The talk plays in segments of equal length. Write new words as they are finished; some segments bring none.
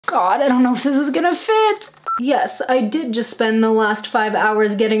God, I don't know if this is gonna fit. Yes, I did just spend the last 5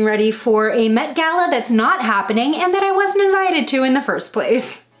 hours getting ready for a Met Gala that's not happening and that I wasn't invited to in the first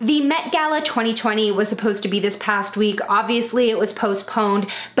place. The Met Gala 2020 was supposed to be this past week. Obviously it was postponed,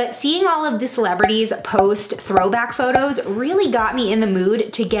 but seeing all of the celebrities post throwback photos really got me in the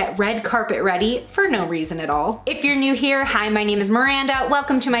mood to get red carpet ready for no reason at all. If you're new here, hi, my name is Miranda.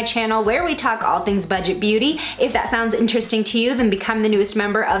 Welcome to my channel where we talk all things budget beauty. If that sounds interesting to you, then become the newest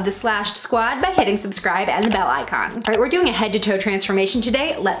member of the Slashed Squad by hitting subscribe and the bell icon. All right, we're doing a head to toe transformation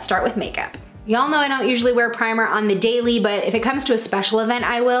today. Let's start with makeup. Y'all know I don't usually wear primer on the daily, but if it comes to a special event,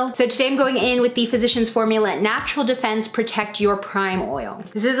 I will. So today I'm going in with the Physicians Formula Natural Defense Protect Your Prime Oil.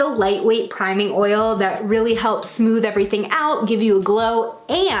 This is a lightweight priming oil that really helps smooth everything out, give you a glow,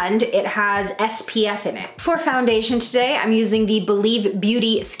 and it has SPF in it. For foundation today, I'm using the Believe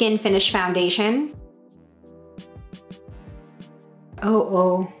Beauty Skin Finish Foundation.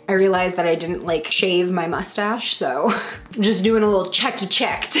 Oh, I realized that I didn't like shave my mustache, so just doing a little checky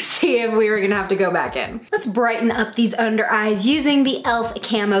check to see if we were gonna have to go back in. Let's brighten up these under eyes using the e.l.f.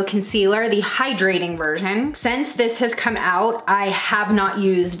 Camo Concealer, the hydrating version. Since this has come out, I have not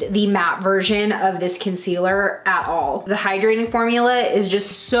used the matte version of this concealer at all. The hydrating formula is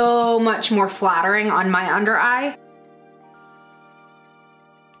just so much more flattering on my under eye.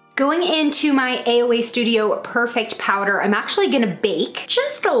 Going into my AOA Studio Perfect Powder, I'm actually gonna bake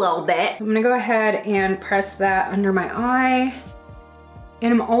just a little bit. I'm gonna go ahead and press that under my eye.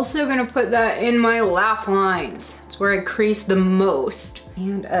 And I'm also gonna put that in my laugh lines. It's where I crease the most.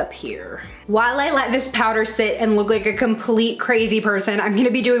 And up here. While I let this powder sit and look like a complete crazy person, I'm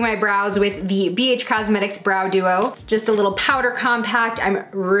gonna be doing my brows with the BH Cosmetics Brow Duo. It's just a little powder compact. I'm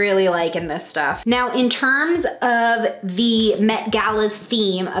really liking this stuff. Now, in terms of the Met Gala's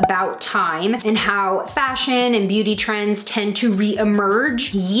theme about time and how fashion and beauty trends tend to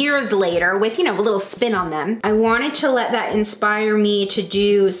re-emerge years later with, you know, a little spin on them, I wanted to let that inspire me to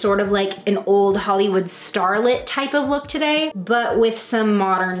do sort of like an old Hollywood starlet type of look today, but with some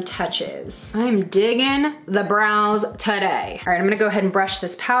modern touches. I'm digging the brows today. All right, I'm gonna go ahead and brush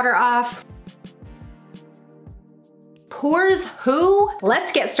this powder off. Pores who?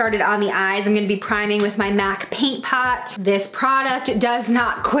 Let's get started on the eyes. I'm gonna be priming with my MAC Paint Pot. This product does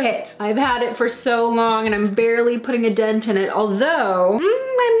not quit. I've had it for so long and I'm barely putting a dent in it, although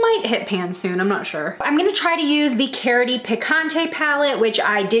I might hit pan soon, I'm not sure. I'm gonna try to use the Karity Picante palette, which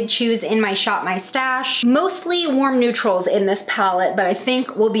I did choose in my Shop My Stash. Mostly warm neutrals in this palette, but I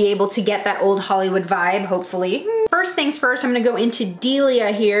think we'll be able to get that old Hollywood vibe, hopefully. First things first, I'm gonna go into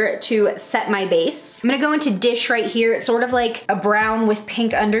Delia here to set my base. I'm gonna go into Dish right here. It's sort of like a brown with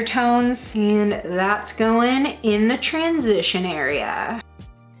pink undertones, and that's going in the transition area.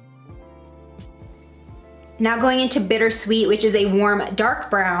 Now going into Bittersweet, which is a warm dark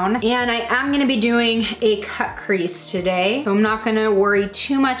brown, and I am gonna be doing a cut crease today, so I'm not gonna worry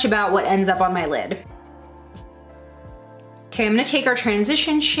too much about what ends up on my lid. Okay, I'm gonna take our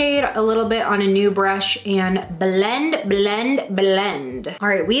transition shade a little bit on a new brush and blend, blend, blend. All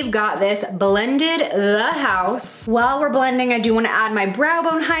right, we've got this blended the house. While we're blending, I do wanna add my brow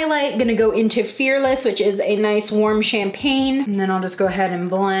bone highlight. I'm gonna go into Fearless, which is a nice warm champagne. And then I'll just go ahead and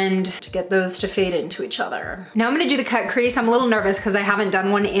blend to get those to fade into each other. Now I'm gonna do the cut crease. I'm a little nervous because I haven't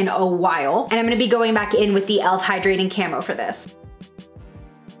done one in a while. And I'm gonna be going back in with the e.l.f. Hydrating Camo for this.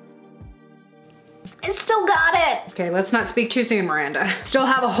 I still got it. Okay, let's not speak too soon, Miranda. Still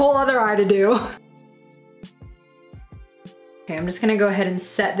have a whole other eye to do. Okay, I'm just gonna go ahead and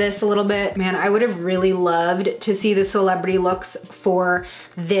set this a little bit. Man, I would have really loved to see the celebrity looks for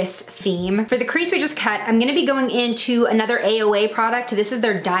this theme. For the crease we just cut, I'm gonna be going into another AOA product. This is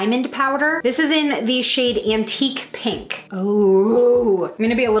their Diamond Powder. This is in the shade Antique Pink. Oh, I'm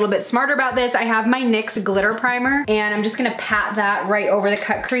gonna be a little bit smarter about this. I have my NYX glitter primer, and I'm just gonna pat that right over the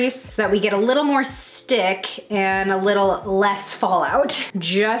cut crease so that we get a little more stick and a little less fallout,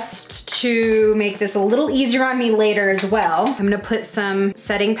 just to make this a little easier on me later as well. I'm gonna put some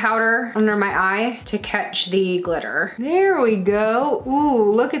setting powder under my eye to catch the glitter. There we go.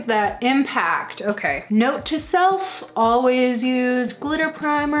 Ooh, look at that impact. Okay, note to self, always use glitter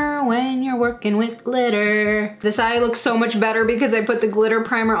primer when you're working with glitter. This eye looks so much better because I put the glitter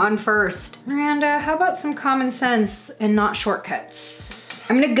primer on first. Miranda, how about some common sense and not shortcuts?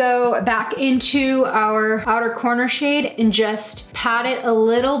 I'm gonna go back into our outer corner shade and just pat it a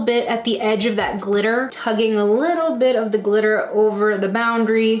little bit at the edge of that glitter, tugging a little bit of the glitter over the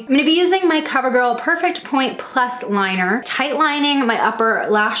boundary. I'm gonna be using my Covergirl Perfect Point Plus liner, tight lining my upper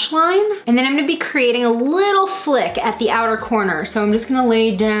lash line, and then I'm gonna be creating a little flick at the outer corner. So I'm just gonna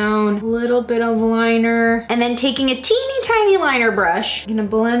lay down a little bit of liner, and then taking a teeny tiny liner brush, I'm gonna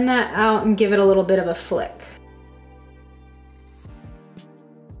blend that out and give it a little bit of a flick.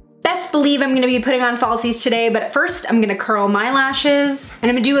 Best believe I'm gonna be putting on falsies today, but first I'm gonna curl my lashes, and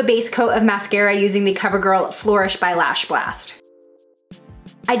I'm gonna do a base coat of mascara using the Covergirl Flourish by Lash Blast.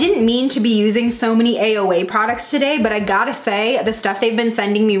 I didn't mean to be using so many AOA products today, but I gotta say, the stuff they've been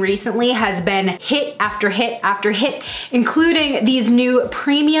sending me recently has been hit after hit after hit, including these new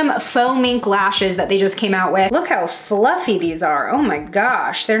premium faux mink lashes that they just came out with. Look how fluffy these are. Oh my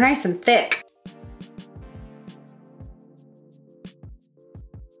gosh, they're nice and thick.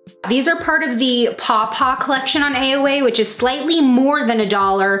 These are part of the Paw Paw collection on AOA, which is slightly more than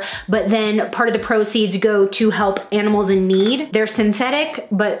 $1, but then part of the proceeds go to help animals in need. They're synthetic,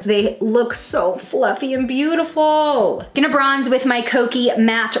 but they look so fluffy and beautiful. Gonna bronze with my Kokie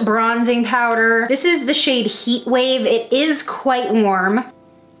Matte Bronzing Powder. This is the shade Heat Wave. It is quite warm. I'm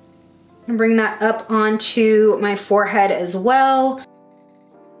gonna bring that up onto my forehead as well.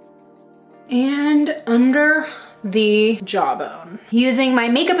 And under the jawbone. Using my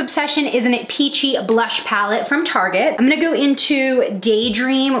Makeup Obsession Isn't It Peachy blush palette from Target. I'm gonna go into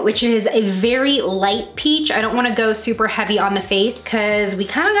Daydream, which is a very light peach. I don't wanna go super heavy on the face because we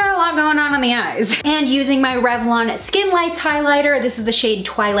kind of got a lot going on the eyes. And using my Revlon Skin Lights highlighter, this is the shade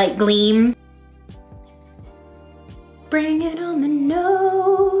Twilight Gleam. Bring it on the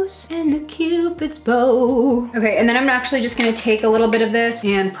nose and the Cupid's bow. Okay, and then I'm actually just gonna take a little bit of this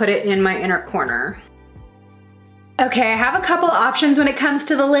and put it in my inner corner. Okay, I have a couple options when it comes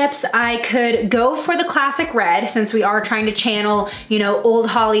to the lips. I could go for the classic red since we are trying to channel, you know, old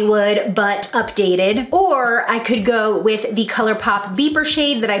Hollywood but updated. Or I could go with the ColourPop Beeper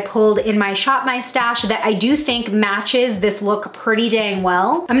shade that I pulled in my Shop My Stash that I do think matches this look pretty dang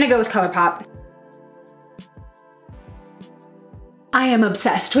well. I'm gonna go with ColourPop. I am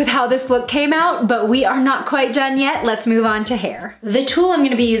obsessed with how this look came out, but we are not quite done yet. Let's move on to hair. The tool I'm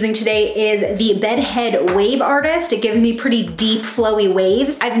gonna be using today is the Bedhead Wave Artist. It gives me pretty deep, flowy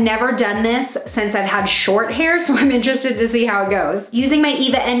waves. I've never done this since I've had short hair, so I'm interested to see how it goes. Using my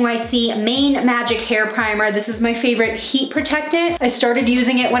Eva NYC Main Magic Hair Primer, this is my favorite heat protectant. I started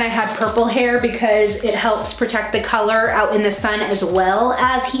using it when I had purple hair because it helps protect the color out in the sun as well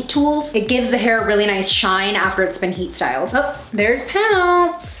as heat tools. It gives the hair a really nice shine after it's been heat styled. Oh, there's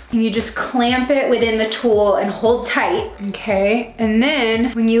pounce. And you just clamp it within the tool and hold tight, okay? And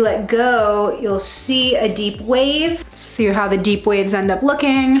then when you let go, you'll see a deep wave. Let's see how the deep waves end up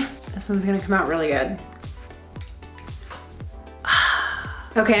looking. This one's gonna come out really good.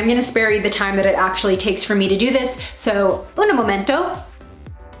 Okay, I'm gonna spare you the time that it actually takes for me to do this, so un momento.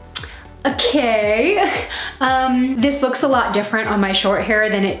 Okay, this looks a lot different on my short hair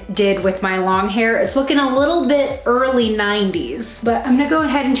than it did with my long hair. It's looking a little bit early 90s, but I'm gonna go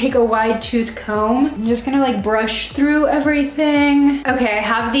ahead and take a wide tooth comb. I'm just gonna like brush through everything. Okay, I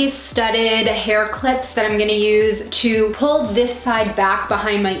have these studded hair clips that I'm gonna use to pull this side back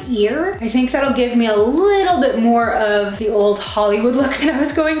behind my ear. I think that'll give me a little bit more of the old Hollywood look that I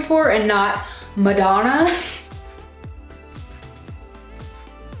was going for and not Madonna.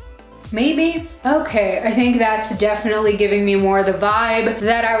 Maybe? Okay, I think that's definitely giving me more the vibe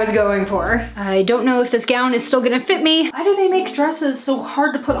that I was going for. I don't know if this gown is still gonna fit me. Why do they make dresses so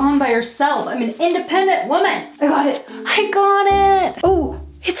hard to put on by yourself? I'm an independent woman. I got it. I got it. Oh,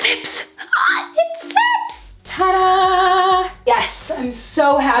 it zips. Ah, it zips. Ta-da! Yes, I'm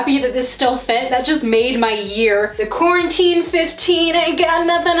so happy that this still fit. That just made my year. The quarantine 15 ain't got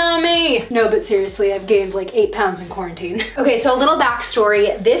nothing on me. No, but seriously, I've gained like 8 pounds in quarantine. Okay, so a little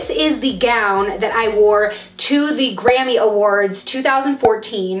backstory. This is the gown that I wore to the Grammy Awards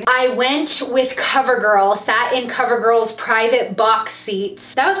 2014. I went with Covergirl, sat in Covergirl's private box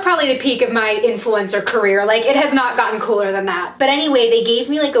seats. That was probably the peak of my influencer career. Like, it has not gotten cooler than that. But anyway, they gave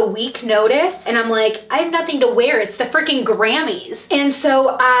me like a week notice and I'm like, I have nothing to wear. It's the freaking Grammys. And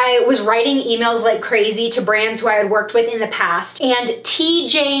so I was writing emails like crazy to brands who I had worked with in the past, and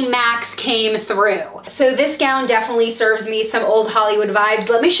TJ Maxx came through. So this gown definitely serves me some old Hollywood vibes.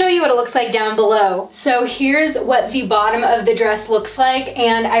 Let me show you what it looks like down below. So here's what the bottom of the dress looks like,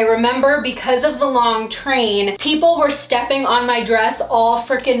 and I remember because of the long train, people were stepping on my dress all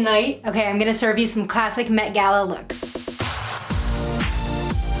freaking night. Okay, I'm gonna serve you some classic Met Gala looks.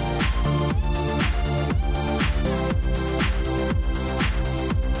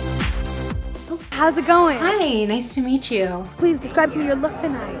 how's it going? Hi, nice to meet you. Please describe to me your look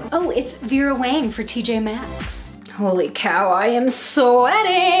tonight. Oh, it's Vera Wang for TJ Maxx. Holy cow, I am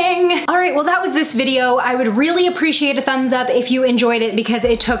sweating. All right, well that was this video. I would really appreciate a thumbs up if you enjoyed it because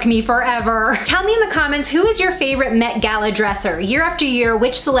it took me forever. Tell me in the comments, who is your favorite Met Gala dresser? Year after year,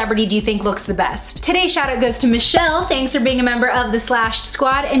 which celebrity do you think looks the best? Today's shout out goes to Michelle. Thanks for being a member of the Slashed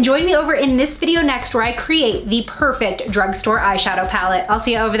Squad, and join me over in this video next where I create the perfect drugstore eyeshadow palette. I'll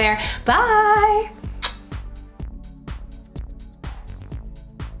see you over there. Bye.